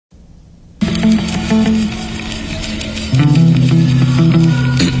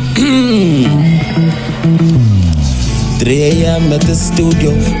I'm at the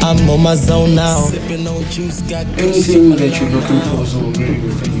studio, I'm on my zone now. Anything that you're looking for is already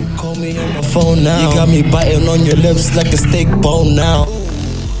within you. Call me on my phone now. You got me biting on your lips like a steak bone now.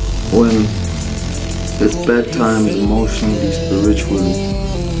 When it's bad times, emotionally, spiritually,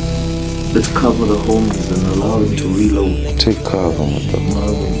 let's cover the homies and allow them to reload. Take cover,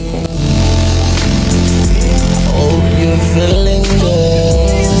 Hope you're feeling good.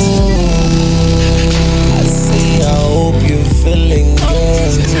 I hope you're feeling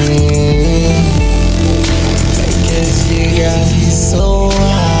good. Because you got me so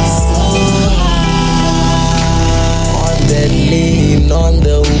high. On the lean, on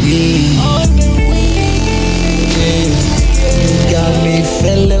the weed. You got me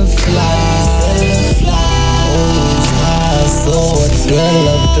feeling fly. Always high, so I dwell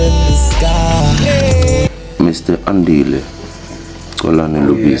up in the sky. Mr. Andile, Olane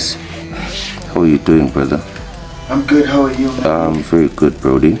Lubis. How are you doing, brother? I'm good, how are you, man? I'm very good,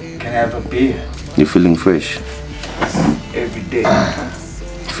 Brody. Can I have a beer? You feeling fresh? Every day.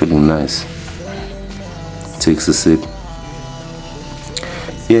 Feeling nice. Takes a sip.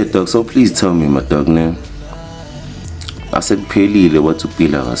 Yeah, dog, so please tell me, my dog, name. I said, Pelile, what to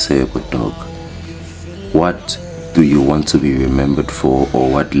pila dog. What do you want to be remembered for, or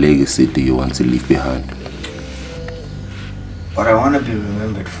what legacy do you want to leave behind? What I want to be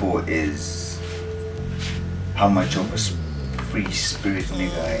remembered for is how much of a free spirit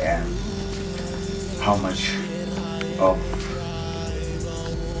nigga I am. How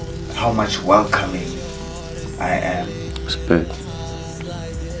much welcoming I am. Respect.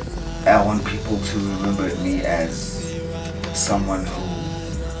 I want people to remember me as someone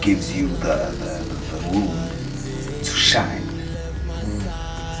who gives you the room to shine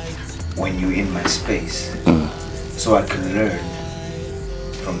when you're in my space. So I can learn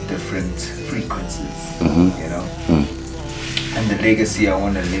from different frequencies, you know? And the legacy I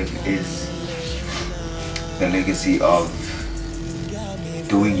want to live is the legacy of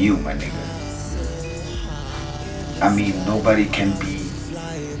doing you, my nigga. I mean, nobody can be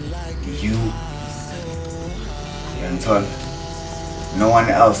you. You know, no one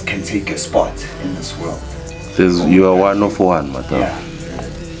else can take your spot in this world. You are one of one, my dog. Yeah.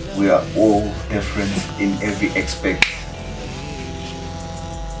 We are all different in every aspect.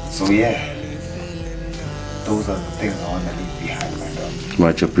 So yeah, those are the things I want to leave behind, my dog.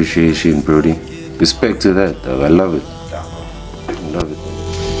 Much appreciation, Brody. Respect to that, dog. I love it. Yeah, I love it.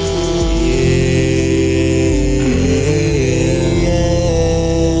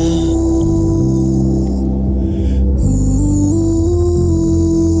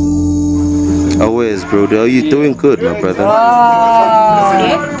 How is, Brody? Are you doing good, my brother?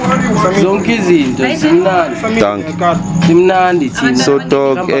 Thank you. So,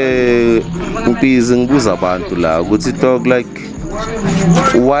 dog, dog, like,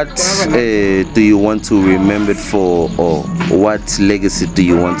 what do you want to remember for, or what legacy do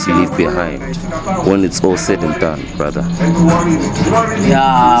you want to leave behind when it's all said and done, brother?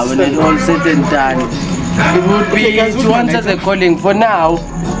 Yeah, when it's all said and done, it would be to answer the calling. For now,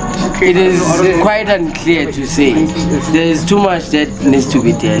 it is quite unclear to say. There is too much that needs to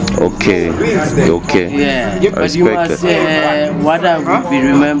be done. Okay. Yeah, but you must what I would be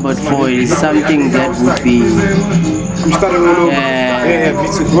remembered for is something that would be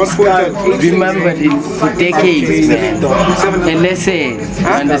remembered for decades, man. A lesson,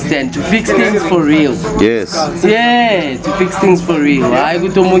 understand? To fix things for real. Yes. Yeah, to fix things for real. I go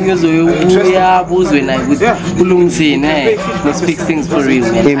to Let's fix things for real,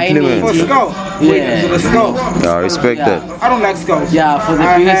 man. Implement. Yeah. I respect that. I don't like scouts. Yeah, for the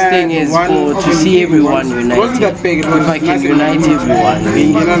biggest thing is to see everyone united. If I can unite everyone, that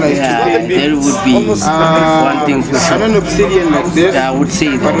would be one thing for sure. I would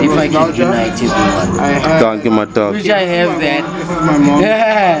say that if I can unite everyone. Thank you, my dog. Which I have that.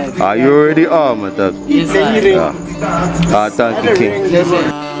 Yeah. You already are, my dog. Yes, I am. Thank you, King.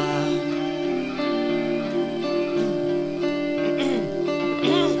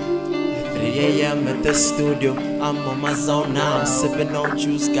 I'm at the studio, I'm on my zone now. I'm sipping on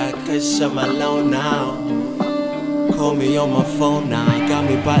juice, got kush, I'm alone now. Call me on my phone now. Got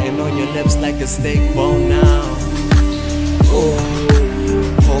me biting on your lips like a steak bone now. Oh,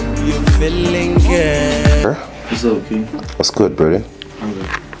 hope you're feeling good. It's okay. What's good, brother? I'm good.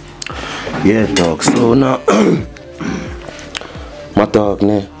 Yeah, dog. So now, my dog,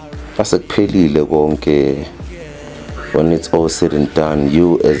 ne, that's a peli legonke. When it's all said and done,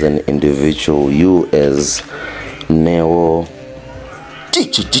 you as an individual, you as Neo,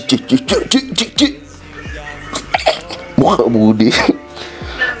 What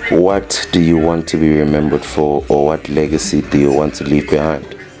do you want to be remembered for, or what legacy do you want to leave behind?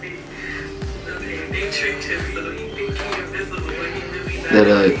 That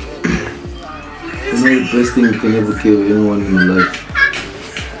the best thing you can ever give anyone in your life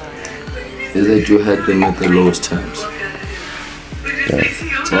is that you had them at their lowest times. Yeah.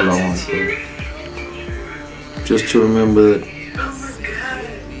 That's all I want, bro. Just to remember that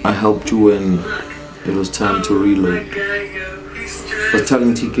I helped you when it was time to reload. I was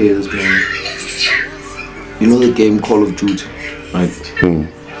telling TK this morning, you know the game Call of Duty, right?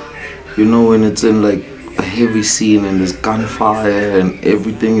 You know when it's in like a heavy scene and there's gunfire and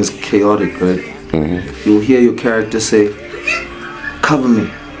everything is chaotic, right? You'll hear your character say, cover me.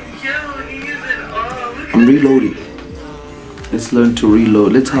 I'm reloading. Let's learn to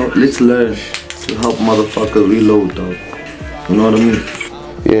reload. Let's learn to help motherfuckers reload, dog. You know what I mean?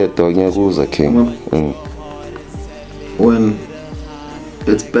 Yeah, dog, Nyaguza King. When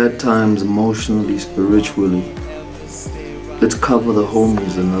it's bad times emotionally, spiritually, let's cover the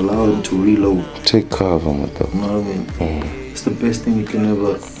homies and allow them to reload. Take cover, my dog. You know what I mean? It's the best thing you can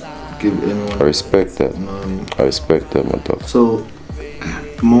ever give anyone. I respect that. You know what I mean? I respect that, my dog. So,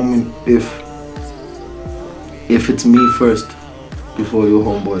 the moment if it's me first before your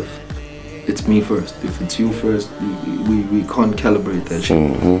homeboys, it's me first. If it's you first, we can't calibrate that shit.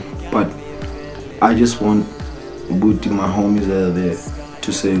 But I just want Booty, my homies that are there,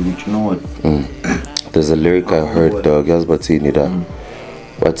 to say, you know what? There's a lyric I heard, dog. Yes, but some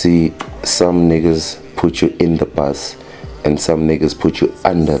niggas put you in the bus and some niggas put you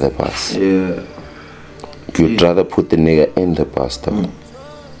under the bus. Yeah. You'd rather put the nigga in the bus, dog.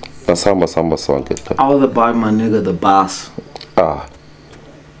 Samba song, dog. I rather buy my nigga the bus.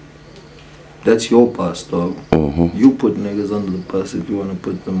 That's your bus, dog. You put niggas under the bus if you want to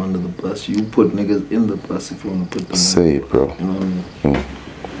put them under the bus. You put niggas in the bus if you want to put them Say it, bro. You know what I mean?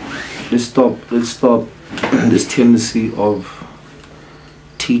 Let's stop this tendency of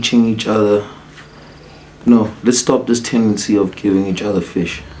teaching each other. No, let's stop this tendency of giving each other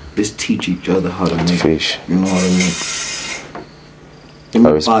fish. Let's teach each other how to make fish. You know what I mean? I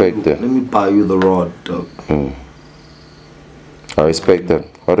respect that. Let me buy you the rod, dog. I respect that.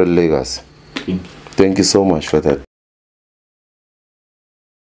 What a legacy. Thank you so much for that.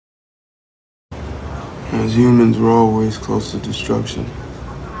 As humans, we're always close to destruction.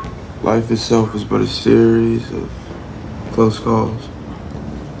 Life itself is but a series of close calls.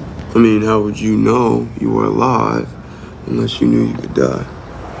 I mean, how would you know you were alive unless you knew you could die?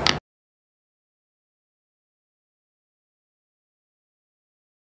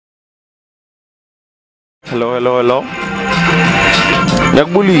 Hello. Hello.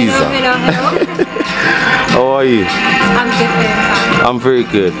 How are you? I'm good, thanks. I'm very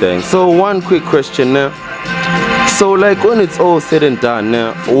good, thanks. So one quick question now. So like when it's all said and done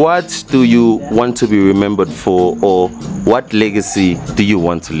now, what do you want to be remembered for, or what legacy do you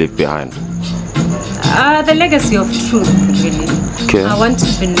want to leave behind? The legacy of truth, really. Okay. I want to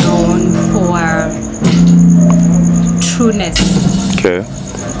be known for trueness. Okay.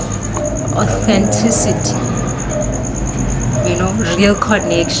 Authenticity. You know, real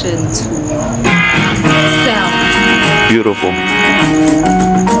connection to self. Beautiful.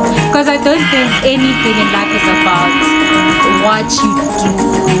 Because I don't think anything in life is about what you do,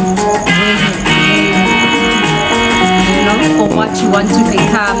 where you've been, you know, or what you want to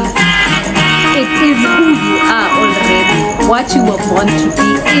become. It is who you are already. What you were born to be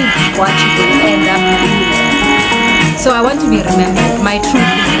is what you will end up being. So I want to be remembered. My truth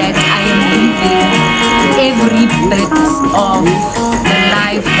is that I am living every bit of the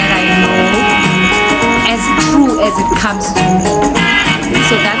life that I know as true as it comes to me.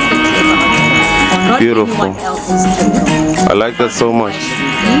 So that's the clever part. Not Beautiful. anyone else's truth. I like that so much.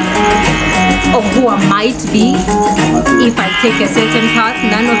 Or who I might be if I take a certain path.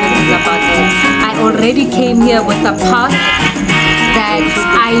 None of it is about that. I already came here with a path that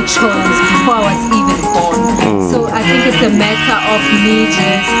I chose before I was even born. So I think it's a matter of me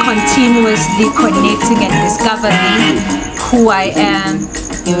just continuously connecting and discovering who I am,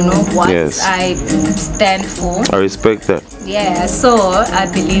 you know, what I stand for. I respect that. Yeah, so I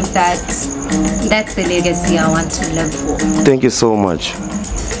believe that that's the legacy I want to live for. Thank you so much.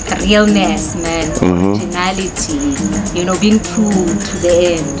 Realness, man, originality, you know, being true to the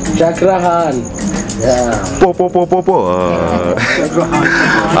end. Chakrahan. Yeah.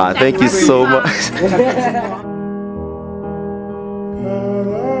 Thank you so much.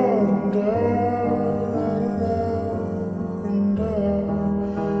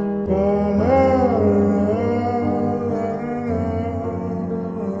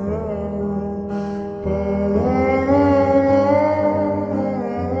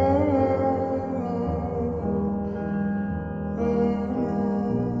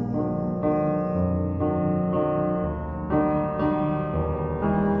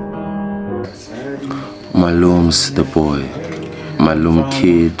 Malum's the boy. Malum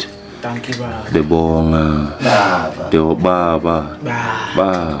kid. The bonga. The baba.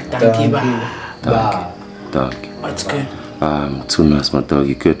 Thank you. What's good? Too nice, my dog.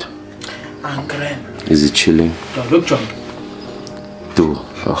 You good? I'm good. Is it chilling? Don't look drunk. Do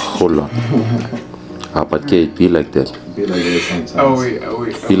a whole lot. But yeah, it be like that. Be like that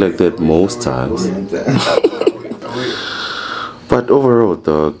sometimes. Be like that most times. But overall,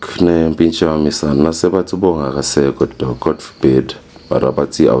 dog, pincha misa naseba tubonga kaseko dog. God forbid. But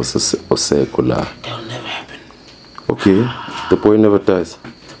abati auseko la. That'll never happen. Okay, the boy never dies.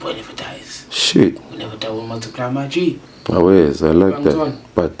 The boy never dies. Shit. We never die. We'll multiply my G. Always, I like that.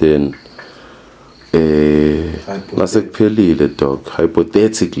 But then, nasekuphelile dog.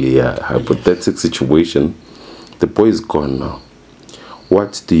 Hypothetically, hypothetical situation. The boy is gone now.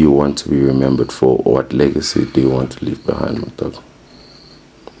 What do you want to be remembered for, or what legacy do you want to leave behind, my dog?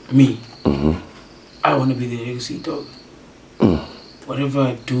 Me? I want to be the legacy, dog. Whatever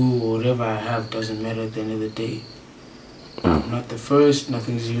I do or whatever I have doesn't matter at the end of the day. I'm not the first,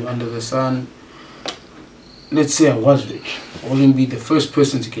 nothing's new under the sun. Let's say I was rich. I wouldn't be the first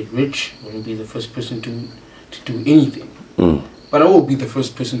person to get rich. I wouldn't be the first person to do anything. But I will be the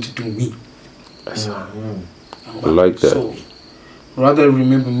first person to do me. I like that. So, rather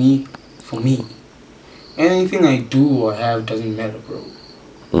remember me for me. Anything I do or have doesn't matter, bro.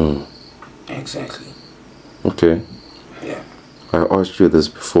 Exactly. Okay. Yeah. I asked you this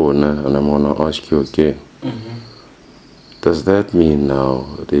before, and I'm gonna ask you again. Does that mean now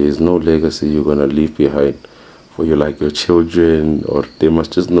there is no legacy you're gonna leave behind for your children, or they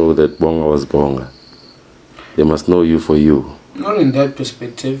must just know that Bonga was Bonga? They must know you for you. Not in that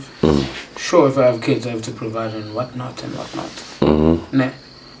perspective. Sure, if I have kids, I have to provide and whatnot. Nah.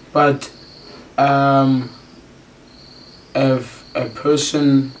 But if a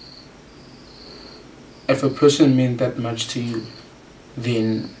person meant that much to you,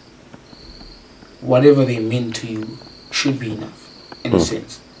 then whatever they meant to you should be enough, in a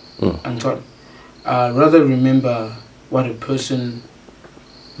sense. I'm talking. Rather remember what a person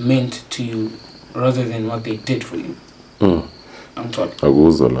meant to you rather than what they did for you. I'm talking.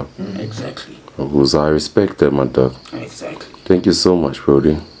 Aguzola. Exactly. I respect that, my dog. Exactly. Thank you so much,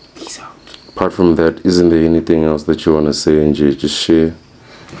 Brody. Peace out. Apart from that, isn't there anything else that you want to say and just share?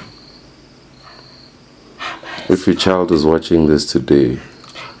 If your child is watching this today,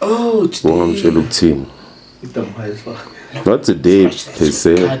 today. Not today, they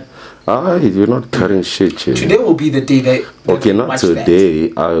say. You're not cutting shit, Che. Today will be the day that okay, not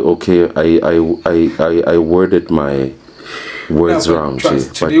today. I worded my words wrong, Che.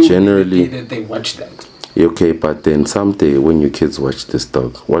 But generally, that they watch that. Okay, but then someday when your kids watch this,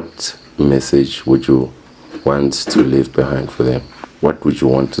 dog, what message would you want to leave behind for them? What would you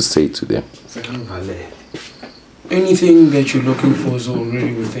want to say to them? Anything that you're looking for is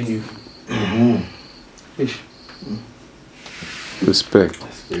already within you. Respect.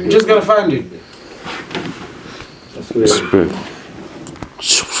 You just gotta find it. Respect.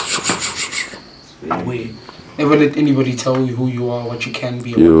 Away. Never let anybody tell you who you are, what you can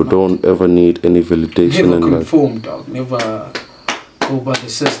be. You don't ever need any validation Never in conform, dog. Never go by the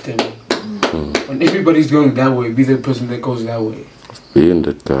system. When everybody's going that way, be the person that goes that way. Being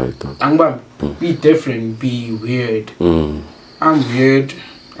that guy, dog. Be different, be weird. I'm weird,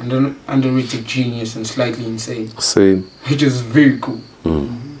 and an underrated genius and slightly insane. Same. Which is very cool.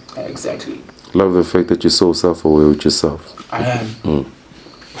 Exactly. Love the fact that you're so self-aware with yourself. I am.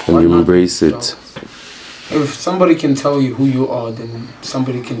 And you embrace it. If somebody can tell you who you are, then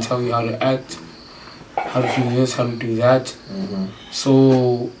somebody can tell you how to act, how to do this, how to do that.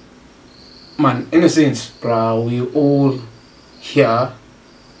 So, man, in a sense, bro, we all here.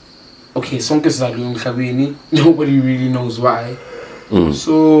 Okay, nobody really knows why.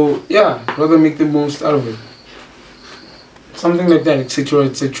 So, yeah, rather make the most out of it. Something like that, etc.,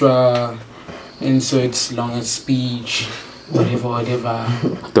 etc. Inserts, longer speech, whatever. Right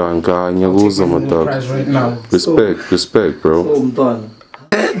now. Respect, bro.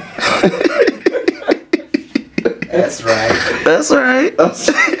 That's right.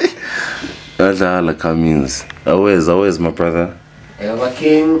 Adala Cummings. Always, my brother.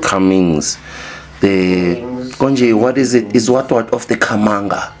 Cummings. The Konje, what is it? Is what of the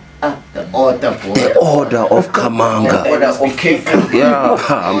Kamanga? The order, boy. The order of Kamanga. The order of careful. Yeah,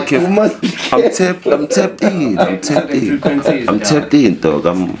 I'm careful. I'm tapped in, dog.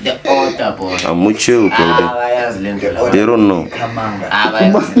 The order, boy. I'm with you, brother. They don't know.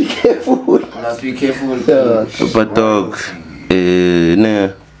 You must be careful. But dog,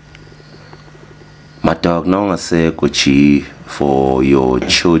 my dog, now I say Kochi for your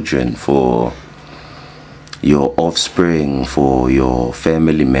children, for your offspring, for your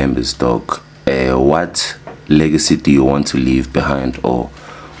family members, dog, what legacy do you want to leave behind, or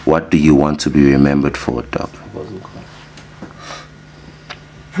what do you want to be remembered for, dog?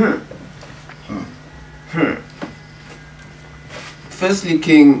 Firstly,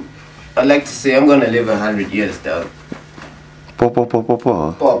 King, I'd like to say I'm gonna live 100 years, dog. And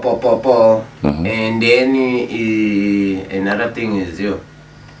then another thing is,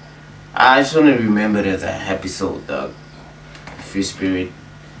 I just wanna be remembered as a happy soul, dog. Free spirit,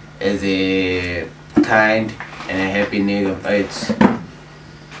 as a kind and a happy nigga, right?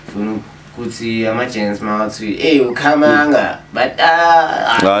 I'm a chance mouth to come on, but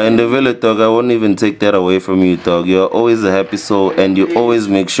in the village, dog, I won't even take that away from you, dog. You're always a happy soul, and you always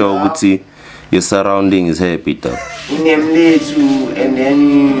make sure Gucci, your surrounding is happy, dog. In them day too, and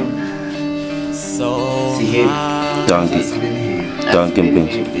then so see him. Thank you,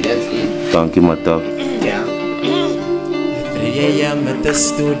 Pinch. Thank you, my dog. 3 a.m. at the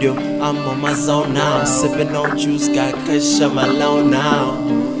studio, I'm on my zone now. I'm sipping on juice, got kush, I'm alone now.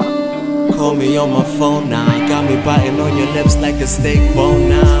 Call me on my phone now. Got me biting on your lips like a steak bone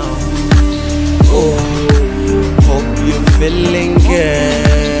now. Oh, hope you're feeling good.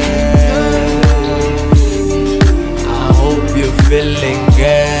 I hope you're feeling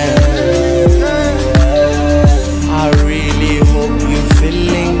good. I really hope you're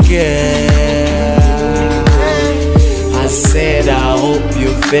feeling good. I said I hope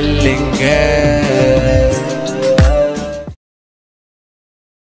you're feeling good.